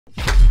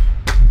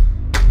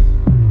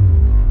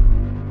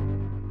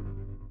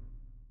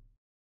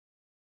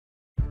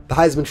The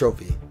Heisman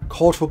Trophy,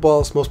 college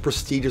football's most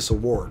prestigious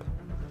award.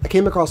 I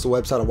came across a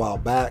website a while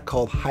back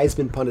called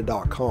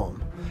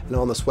HeismanPundit.com, and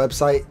on this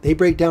website, they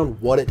break down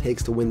what it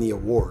takes to win the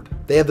award.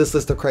 They have this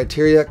list of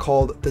criteria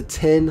called the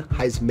 10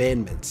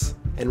 Heismanments.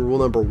 And rule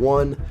number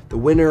 1, the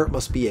winner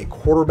must be a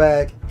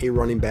quarterback, a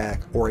running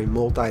back, or a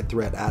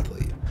multi-threat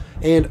athlete.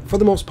 And for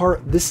the most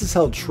part, this is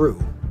held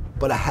true,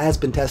 but it has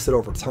been tested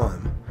over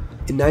time.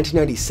 In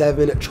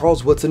 1997,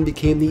 Charles Woodson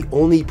became the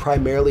only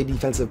primarily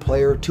defensive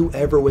player to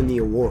ever win the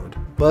award.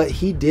 But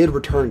he did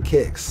return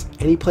kicks,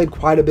 and he played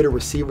quite a bit of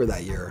receiver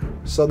that year,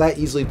 so that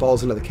easily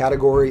falls into the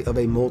category of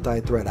a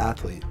multi-threat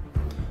athlete.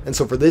 And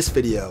so for this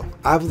video,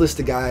 I've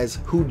listed guys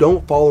who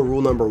don't follow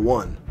rule number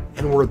 1,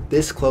 and were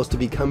this close to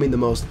becoming the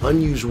most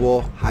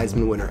unusual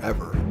Heisman winner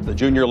ever. The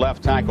junior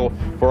left tackle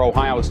for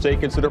Ohio State,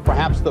 considered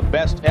perhaps the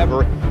best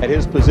ever at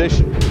his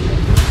position.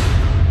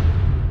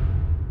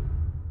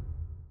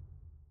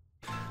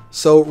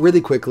 So really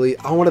quickly,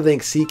 I want to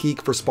thank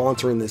SeatGeek for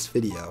sponsoring this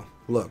video.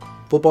 Look,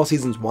 football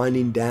season's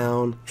winding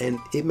down, and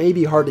it may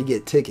be hard to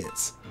get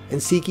tickets. And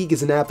SeatGeek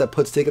is an app that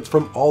puts tickets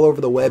from all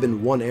over the web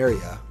in one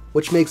area,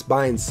 which makes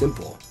buying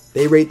simple.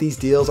 They rate these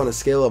deals on a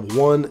scale of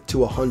 1 to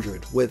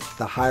 100, with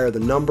the higher the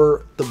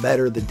number, the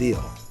better the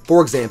deal.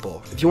 For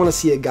example, if you want to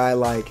see a guy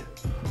like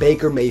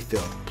Baker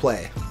Mayfield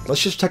play,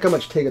 let's just check how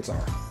much tickets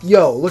are.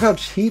 Yo, look how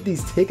cheap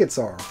these tickets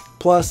are.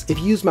 Plus, if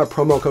you use my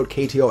promo code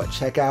KTO at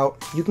checkout,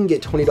 you can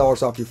get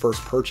 $20 off your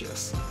first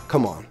purchase.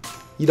 Come on,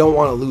 you don't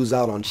want to lose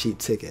out on cheap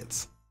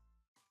tickets.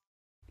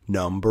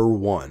 Number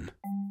 1.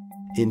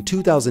 In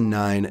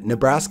 2009,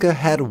 Nebraska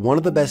had one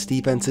of the best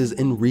defenses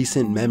in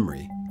recent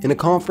memory. In a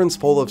conference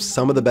full of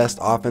some of the best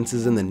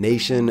offenses in the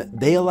nation,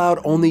 they allowed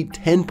only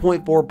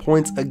 10.4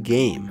 points a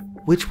game,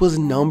 which was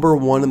number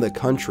 1 in the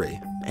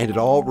country, and it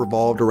all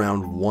revolved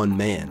around one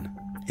man,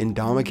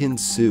 Ndamukong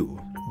Suh.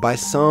 By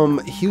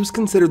some, he was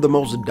considered the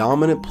most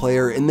dominant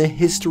player in the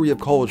history of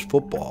college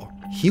football.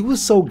 He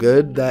was so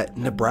good that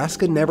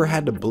Nebraska never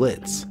had to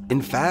blitz. In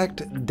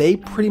fact, they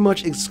pretty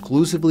much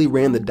exclusively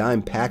ran the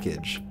dime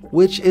package,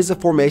 which is a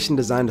formation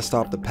designed to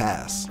stop the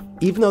pass.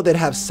 Even though they'd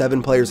have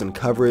 7 players in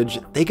coverage,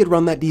 they could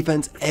run that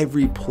defense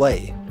every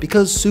play,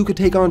 because Suh could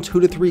take on 2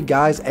 to 3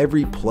 guys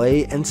every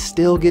play and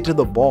still get to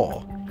the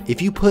ball.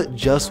 If you put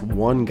just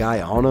one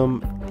guy on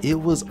him, it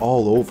was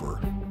all over.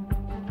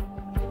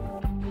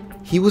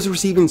 He was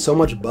receiving so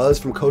much buzz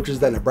from coaches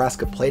that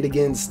Nebraska played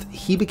against,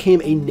 he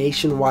became a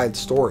nationwide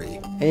story,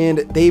 and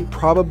they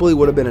probably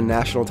would have been a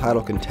national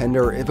title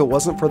contender if it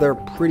wasn't for their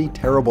pretty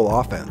terrible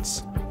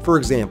offense. For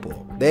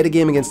example, they had a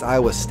game against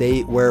Iowa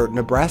State where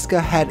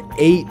Nebraska had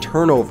 8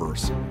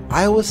 turnovers.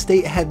 Iowa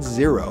State had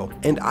 0,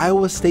 and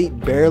Iowa State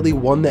barely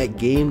won that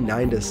game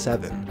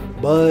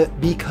 9-7.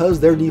 But because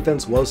their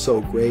defense was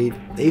so great,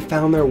 they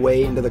found their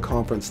way into the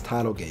conference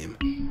title game.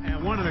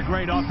 And one of the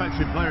great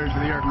offensive players of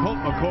the year, Colt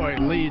McCoy,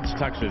 leads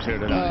Texas here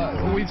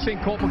tonight. We've seen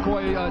Colt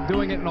McCoy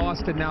doing it in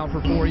Austin now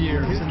for 4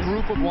 years. His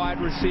group of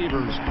wide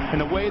receivers and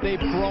the way they've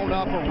grown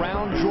up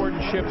around Jordan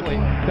Shipley,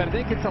 that I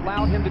think it's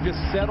allowed him to just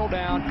settle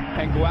down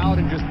and go out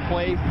and just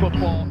play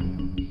football.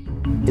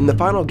 In the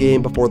final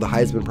game before the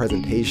Heisman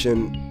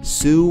presentation,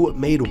 Suh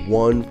made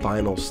one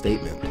final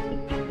statement.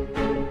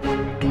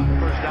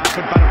 First down,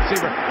 by the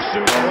receiver.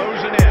 Suh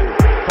closing in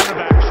from the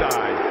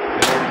backside.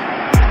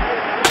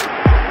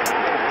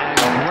 And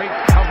great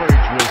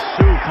coverage with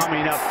Suh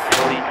coming up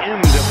at the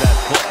end of that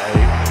play.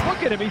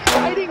 Look at him, he's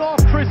fighting off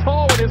Chris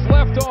Hall with his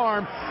left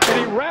arm, and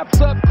he wraps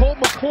up Colt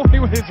McCoy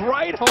with his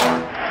right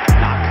arm.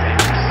 Knocked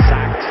and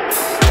sacked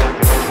at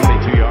the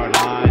 22-yard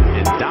line.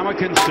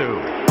 Ndamukong Suh.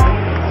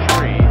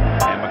 3,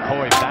 and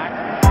McCoy back,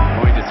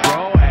 going to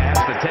throw, has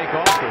to take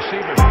off,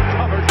 receivers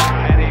covered,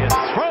 and he is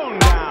thrown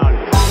down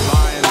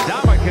by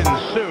Ndamukong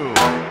Suh.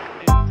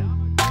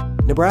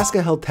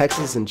 Nebraska held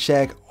Texas in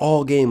check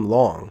all game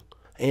long,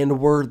 and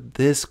were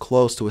this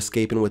close to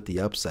escaping with the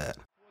upset.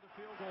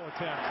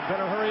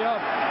 Better hurry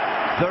up.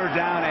 3rd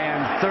down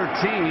and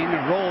 13,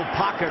 roll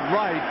pocket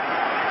right,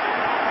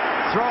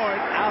 throw it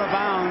out of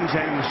bounds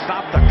and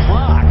stop the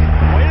clock.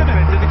 Wait a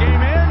minute, did the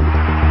game end?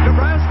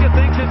 Nebraska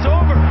thinks it's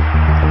over.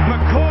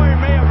 McCoy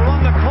may have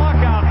run the clock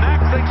out.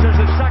 Mack thinks there's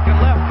a second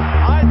left.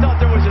 I thought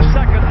there was a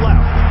second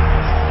left.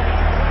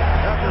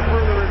 After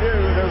further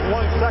review, there's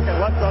 1 second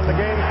left on the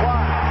game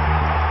clock.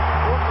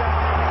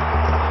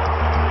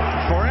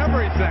 For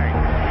everything.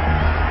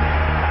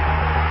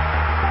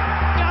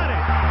 Got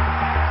it.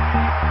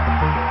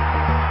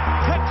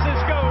 Texas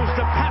goes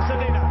to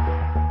Pasadena.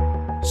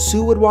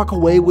 Suh would walk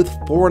away with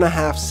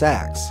 4.5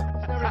 sacks.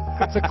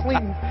 It's a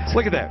clean,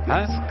 Look at that,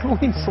 huh?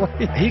 clean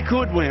slate. He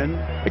could win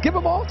Give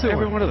them all to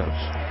every him. one of those.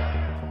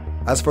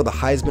 As for the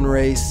Heisman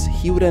race,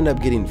 he would end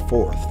up getting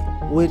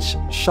 4th, which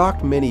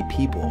shocked many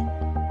people.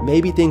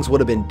 Maybe things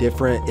would have been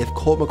different if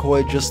Colt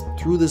McCoy just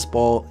threw this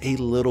ball a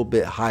little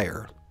bit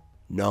higher.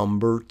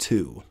 Number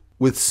 2.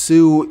 With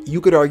Suh,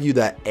 you could argue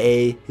that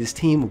A, his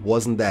team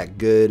wasn't that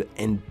good,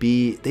 and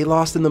B, they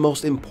lost in the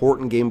most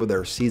important game of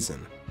their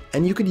season.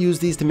 And you could use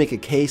these to make a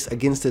case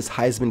against his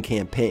Heisman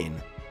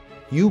campaign.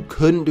 You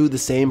couldn't do the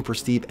same for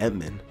Steve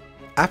Entman.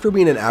 After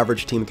being an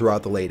average team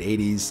throughout the late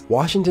 80s,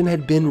 Washington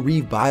had been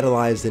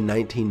revitalized in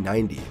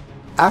 1990.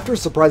 After a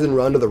surprising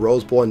run to the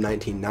Rose Bowl in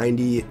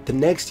 1990, the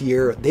next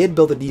year they had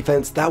built a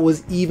defense that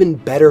was even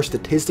better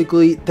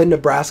statistically than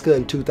Nebraska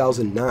in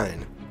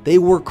 2009. They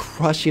were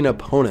crushing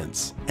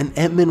opponents, and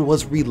Entman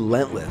was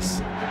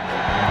relentless.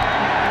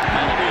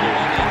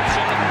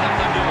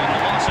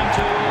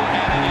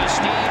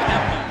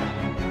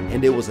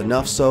 And it was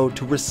enough so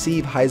to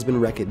receive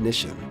Heisman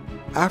recognition.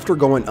 After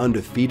going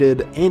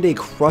undefeated and a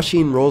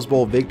crushing Rose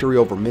Bowl victory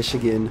over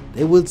Michigan,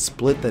 they would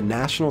split the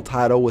national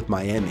title with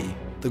Miami,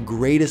 the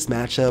greatest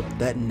matchup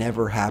that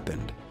never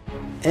happened.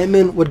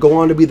 Entman would go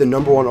on to be the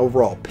 #1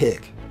 overall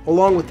pick,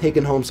 along with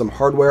taking home some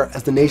hardware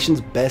as the nation's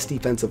best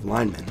defensive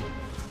lineman.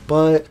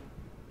 But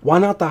why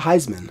not the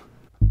Heisman?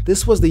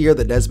 This was the year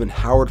that Desmond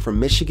Howard from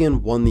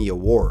Michigan won the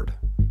award.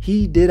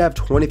 He did have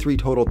 23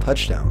 total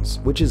touchdowns,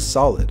 which is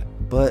solid,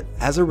 but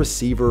as a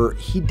receiver,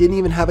 he didn't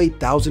even have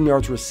 1,000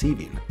 yards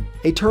receiving.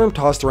 A term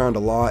tossed around a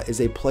lot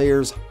is a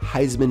player's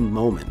Heisman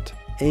moment.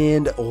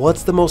 And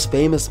what's the most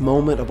famous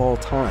moment of all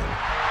time?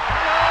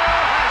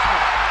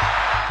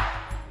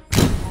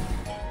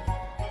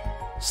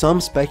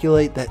 Some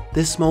speculate that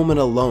this moment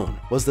alone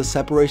was the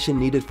separation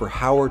needed for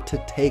Howard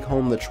to take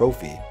home the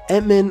trophy.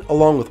 Entman,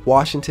 along with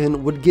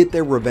Washington, would get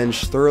their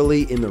revenge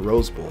thoroughly in the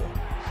Rose Bowl.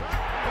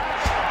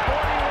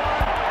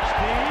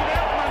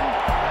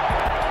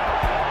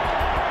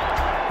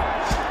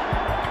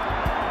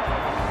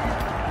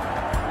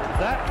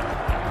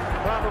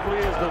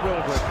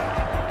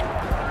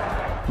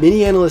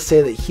 Many analysts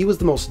say that he was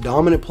the most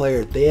dominant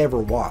player they ever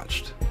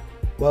watched.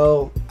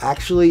 Well,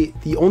 actually,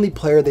 the only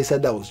player they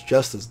said that was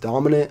just as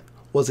dominant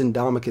was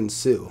Ndamukong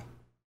Suh.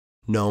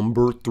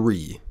 Number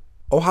 3.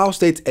 Ohio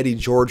State's Eddie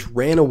George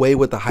ran away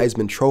with the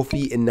Heisman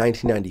Trophy in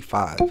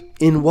 1995,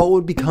 in what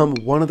would become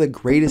one of the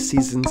greatest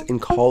seasons in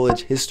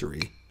college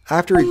history.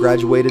 After he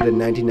graduated in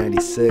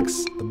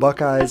 1996, the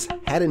Buckeyes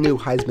had a new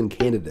Heisman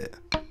candidate,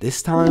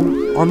 this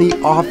time on the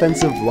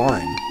offensive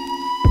line.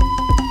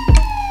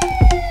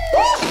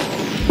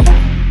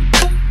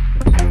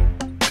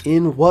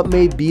 In what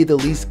may be the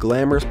least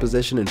glamorous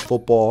position in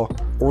football,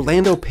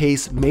 Orlando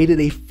Pace made it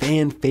a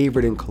fan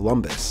favorite in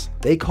Columbus.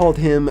 They called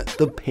him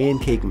the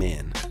Pancake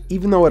Man.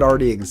 Even though it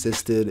already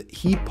existed,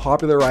 he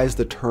popularized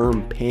the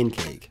term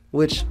pancake,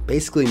 which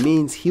basically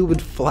means he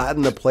would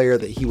flatten the player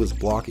that he was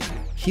blocking.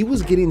 He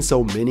was getting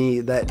so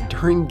many that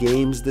during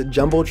games, the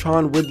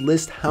Jumbotron would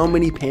list how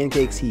many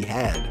pancakes he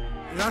had.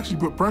 It actually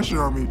put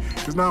pressure on me,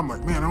 because now I'm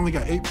like, man, I only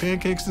got 8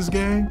 pancakes this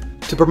game.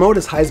 To promote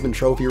his Heisman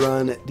Trophy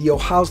run, the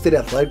Ohio State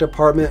Athletic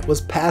Department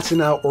was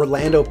passing out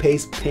Orlando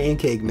Pace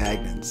pancake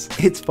magnets.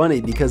 It's funny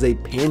because a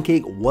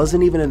pancake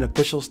wasn't even an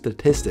official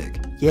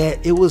statistic,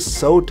 yet it was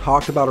so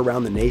talked about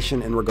around the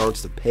nation in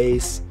regards to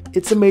Pace.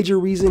 It's a major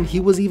reason he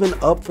was even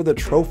up for the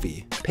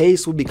trophy.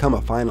 Pace would become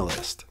a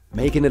finalist,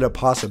 making it a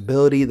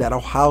possibility that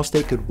Ohio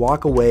State could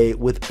walk away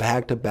with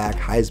back-to-back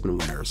Heisman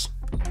winners.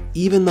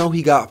 Even though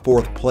he got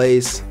 4th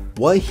place,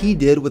 what he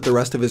did with the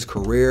rest of his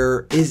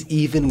career is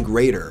even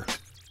greater.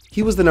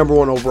 He was the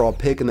 #1 overall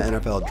pick in the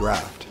NFL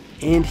draft,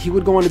 and he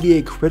would go on to be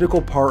a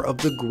critical part of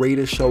the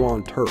greatest show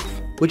on turf,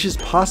 which is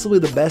possibly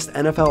the best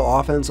NFL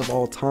offense of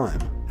all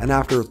time. And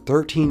after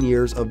 13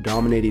 years of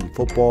dominating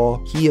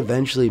football, he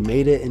eventually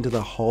made it into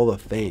the Hall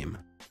of Fame.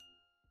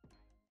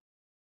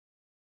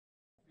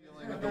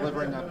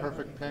 Delivering that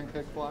perfect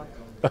pancake block?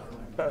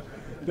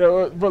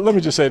 Yeah, but let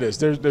me just say this,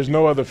 there's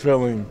no other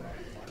feeling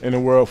in the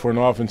world for an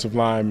offensive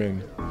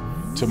lineman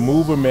to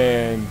move a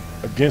man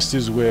against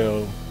his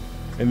will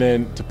and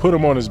then to put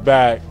him on his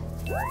back.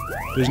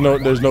 There's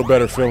no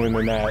better feeling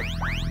than that.